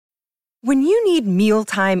When you need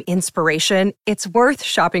mealtime inspiration, it's worth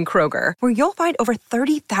shopping Kroger, where you'll find over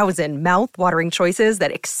 30,000 mouth-watering choices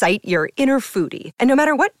that excite your inner foodie. And no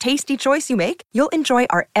matter what tasty choice you make, you'll enjoy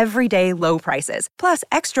our everyday low prices, plus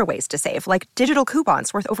extra ways to save, like digital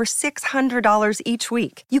coupons worth over $600 each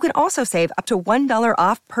week. You can also save up to $1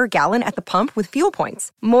 off per gallon at the pump with fuel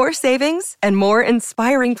points. More savings and more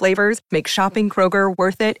inspiring flavors make shopping Kroger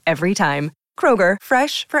worth it every time. Kroger,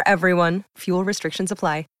 fresh for everyone. Fuel restrictions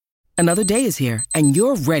apply. Another day is here, and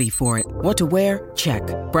you're ready for it. What to wear? Check.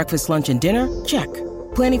 Breakfast, lunch, and dinner? Check.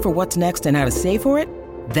 Planning for what's next and how to save for it?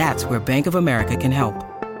 That's where Bank of America can help.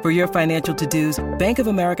 For your financial to-dos, Bank of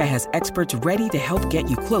America has experts ready to help get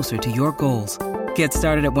you closer to your goals. Get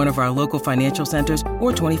started at one of our local financial centers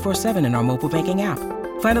or 24/7 in our mobile banking app.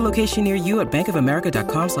 Find a location near you at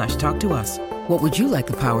bankofamerica.com/talktous. What would you like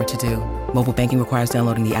the power to do? Mobile banking requires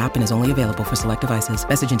downloading the app and is only available for select devices.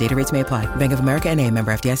 Message and data rates may apply. Bank of America N.A.,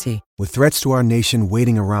 member FDIC. With threats to our nation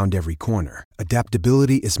waiting around every corner,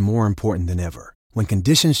 adaptability is more important than ever. When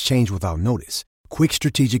conditions change without notice, quick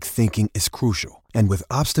strategic thinking is crucial. And with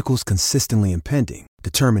obstacles consistently impending,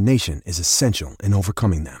 determination is essential in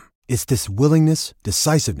overcoming them. It's this willingness,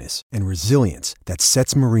 decisiveness, and resilience that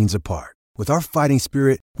sets Marines apart. With our fighting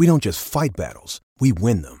spirit, we don't just fight battles, we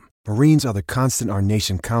win them. Marines are the constant our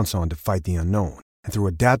nation counts on to fight the unknown. And through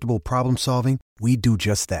adaptable problem solving, we do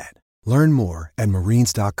just that. Learn more at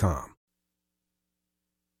Marines.com.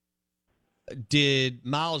 Did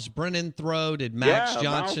Miles Brennan throw? Did Max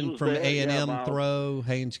Johnson from A&M throw?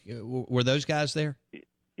 Haynes, were those guys there?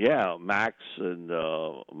 Yeah, Max and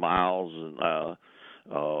Miles and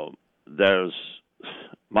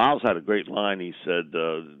Miles had a great line. He said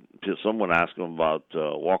someone asked him about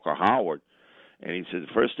Walker Howard, and he said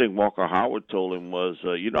the first thing Walker Howard told him was,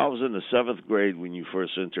 I was in the 7th grade when you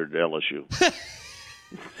first entered LSU.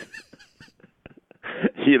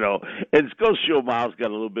 And it goes to show Miles got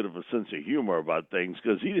a little bit of a sense of humor about things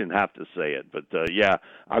because he didn't have to say it. But,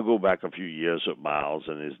 I'll go back a few years with Miles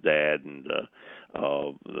and his dad. And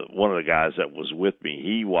one of the guys that was with me,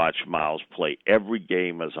 he watched Miles play every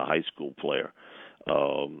game as a high school player,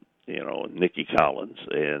 Nicky Collins.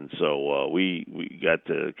 And so we got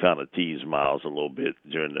to kind of tease Miles a little bit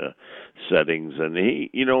during the settings. And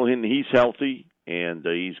and he's healthy, and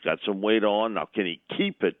he's got some weight on. Now, can he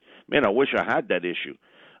keep it? Man, I wish I had that issue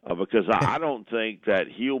because I don't think that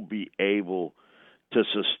he'll be able to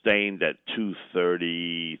sustain that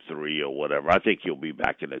 233 or whatever. I think he'll be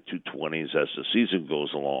back in the 220s as the season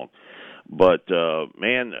goes along. But,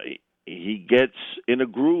 man, he gets in a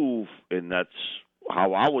groove, and that's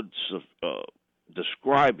how I would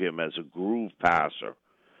describe him, as a groove passer,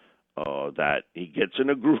 that he gets in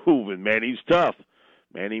a groove, and, man, he's tough.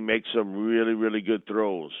 Man, he makes some really, really good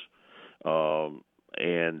throws.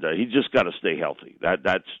 And he just got to stay healthy.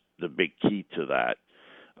 That's the big key to that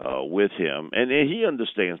with him. And he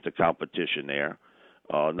understands the competition there.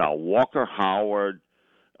 Now, Walker Howard,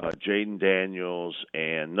 Jaden Daniels,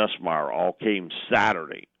 and Nussmeier all came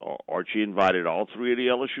Saturday. Archie invited all three of the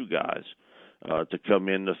LSU guys to come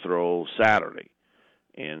in to throw Saturday.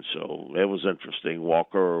 And so it was interesting.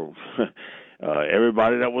 Walker,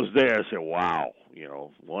 everybody that was there said, wow,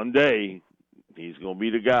 one day he's going to be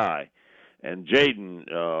the guy. And Jaden,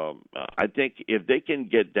 I think if they can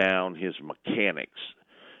get down his mechanics,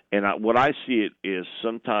 and what I see it is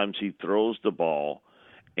sometimes he throws the ball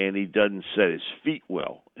and he doesn't set his feet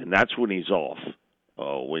well, and that's when he's off,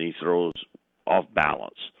 when he throws off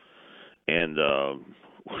balance. And,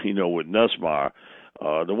 with Nussmeier,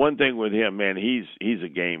 the one thing with him, man, he's a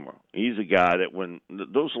gamer. He's a guy that when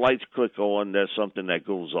those lights click on, there's something that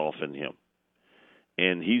goes off in him.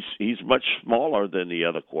 And he's much smaller than the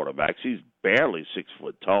other quarterbacks. He's barely 6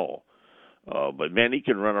 foot tall, but man, he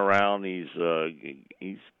can run around. He's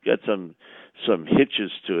got some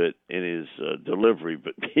hitches to it in his delivery,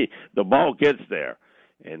 but the ball gets there,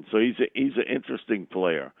 and so he's an interesting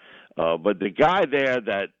player. But the guy there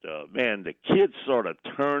that the kids sort of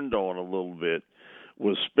turned on a little bit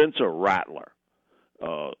was Spencer Rattler.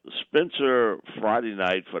 Spencer, Friday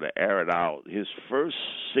night for the air it out, his first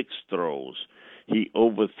 6 throws, he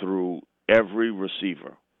overthrew every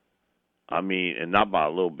receiver. I mean, and not by a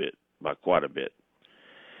little bit, by quite a bit.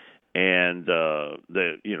 And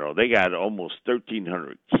they got almost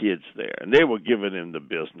 1,300 kids there, and they were giving him the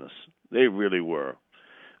business. They really were.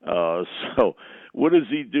 So what does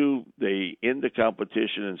he do? They end the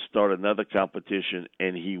competition and start another competition,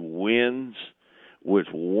 and he wins with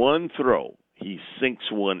one throw. He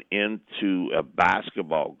sinks one into a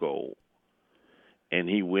basketball goal, and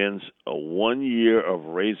he wins a 1 year of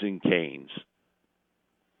Raising Cane's.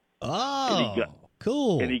 Oh,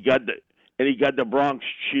 cool! And he got the Bronx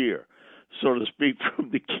cheer. so to speak,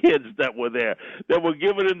 from the kids that were there, that were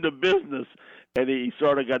giving him the business, and he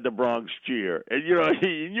sort of got the Bronx cheer. And,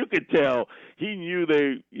 you could tell he knew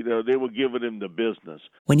they were giving him the business.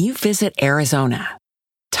 When you visit Arizona,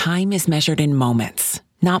 time is measured in moments,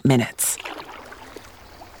 not minutes.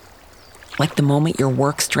 Like the moment your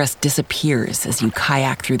work stress disappears as you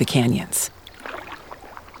kayak through the canyons.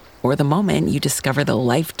 Or the moment you discover the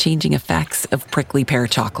life-changing effects of prickly pear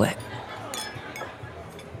chocolate.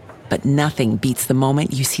 But nothing beats the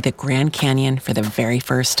moment you see the Grand Canyon for the very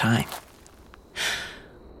first time.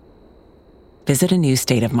 Visit a new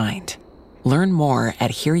state of mind. Learn more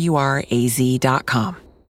at hereyouareaz.com.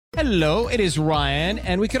 Hello, it is Ryan,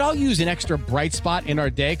 and we could all use an extra bright spot in our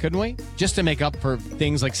day, couldn't we? Just to make up for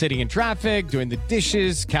things like sitting in traffic, doing the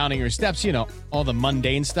dishes, counting your steps, all the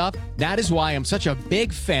mundane stuff. That is why I'm such a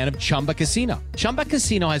big fan of Chumba Casino. Chumba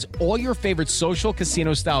Casino has all your favorite social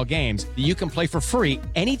casino-style games that you can play for free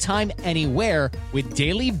anytime, anywhere with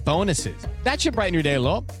daily bonuses. That should brighten your day a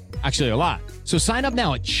little. Actually, a lot. So sign up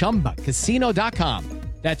now at ChumbaCasino.com.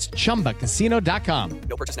 That's ChumbaCasino.com.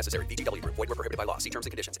 No purchase necessary. VGW Group. Void where prohibited by law. See terms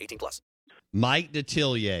and conditions. 18+. Mike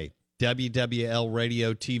Detillier, WWL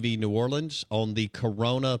Radio TV New Orleans, on the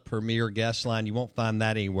Corona Premier Guest Line. You won't find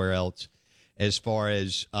that anywhere else as far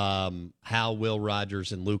as how Will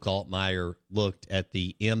Rogers and Luke Altmyer looked at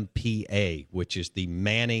the MPA, which is the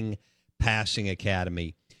Manning Passing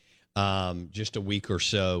Academy, just a week or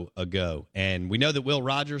so ago. And we know that Will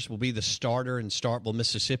Rogers will be the starter in Starkville,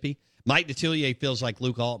 Mississippi. Mike Detillier feels like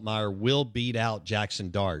Luke Altmyer will beat out Jackson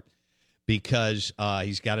Dart because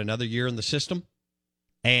he's got another year in the system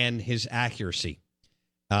and his accuracy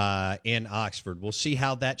in Oxford. We'll see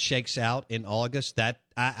how that shakes out in August.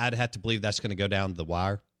 I'd have to believe that's going to go down to the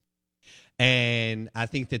wire. And I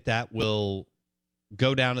think that will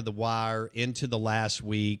go down to the wire into the last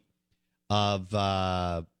week of,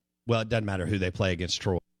 it doesn't matter who they play against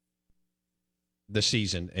Troy. The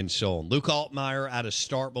season and so on. Luke Altmyer out of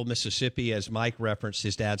Starkville, Mississippi, as Mike referenced,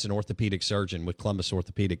 his dad's an orthopedic surgeon with Columbus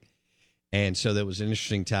Orthopedic. And so there was an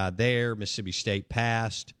interesting tie there. Mississippi State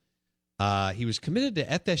passed. He was committed to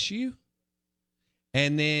FSU.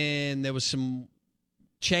 And then there was some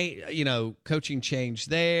coaching change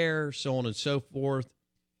there, so on and so forth.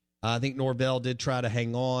 I think Norvell did try to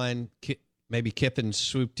hang on. Maybe Kiffin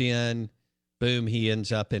swooped in. Boom, he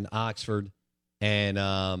ends up in Oxford.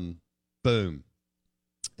 And boom.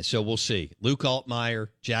 So we'll see. Luke Altmyer,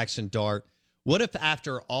 Jackson Dart. What if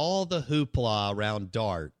after all the hoopla around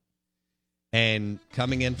Dart and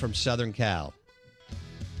coming in from Southern Cal,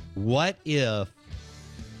 what if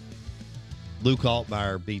Luke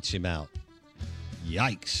Altmyer beats him out?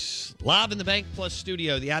 Yikes. Live in the Bank Plus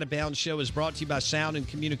studio, the Out of Bounds Show is brought to you by Sound and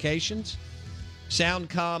Communications,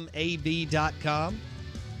 soundcomav.com,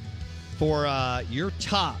 for your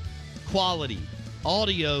top quality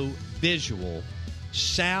audio visual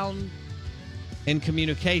sound and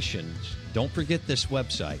communications. Don't forget this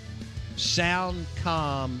website,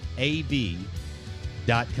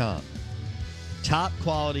 soundcomav.com. Top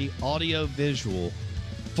quality audio visual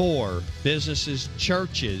for businesses,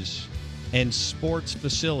 churches, and sports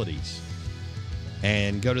facilities.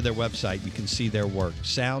 And go to their website. You can see their work,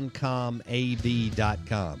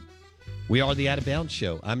 soundcomav.com. We are the Out of Bounds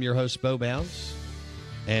Show. I'm your host, Bo Bounds,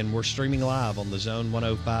 and we're streaming live on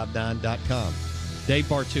thezone1059.com. Dave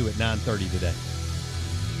Bartu at 9:30 today.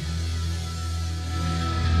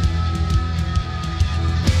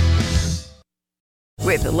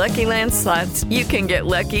 With the Lucky Land Slots, you can get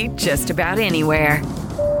lucky just about anywhere.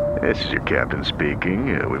 This is your captain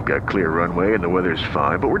speaking. We've got clear runway and the weather's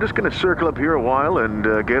fine, but we're just going to circle up here a while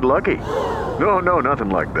and get lucky. No,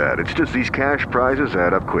 nothing like that. It's just these cash prizes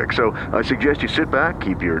add up quick. So I suggest you sit back,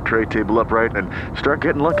 keep your tray table upright, and start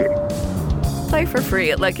getting lucky. Play for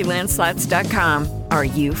free at LuckyLandSlots.com. Are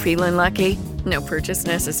you feeling lucky? No purchase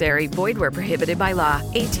necessary. Void where prohibited by law.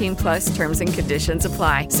 18+ terms and conditions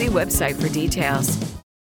apply. See website for details.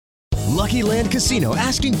 Lucky Land Casino,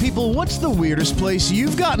 asking people, what's the weirdest place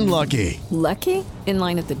you've gotten lucky? Lucky? In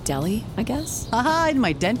line at the deli, I guess? Aha, in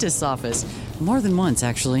my dentist's office. More than once,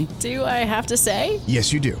 actually. Do I have to say?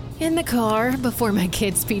 Yes, you do. In the car before my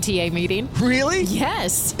kids' PTA meeting. Really?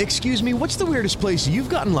 Yes. Excuse me, what's the weirdest place you've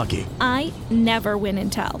gotten lucky? I never win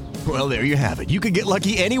and tell. Well, there you have it. You can get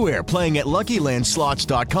lucky anywhere, playing at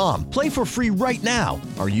LuckyLandSlots.com. Play for free right now.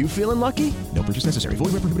 Are you feeling lucky? No purchase necessary.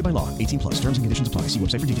 Void where prohibited by law. 18+. Terms and conditions apply. See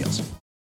website for details.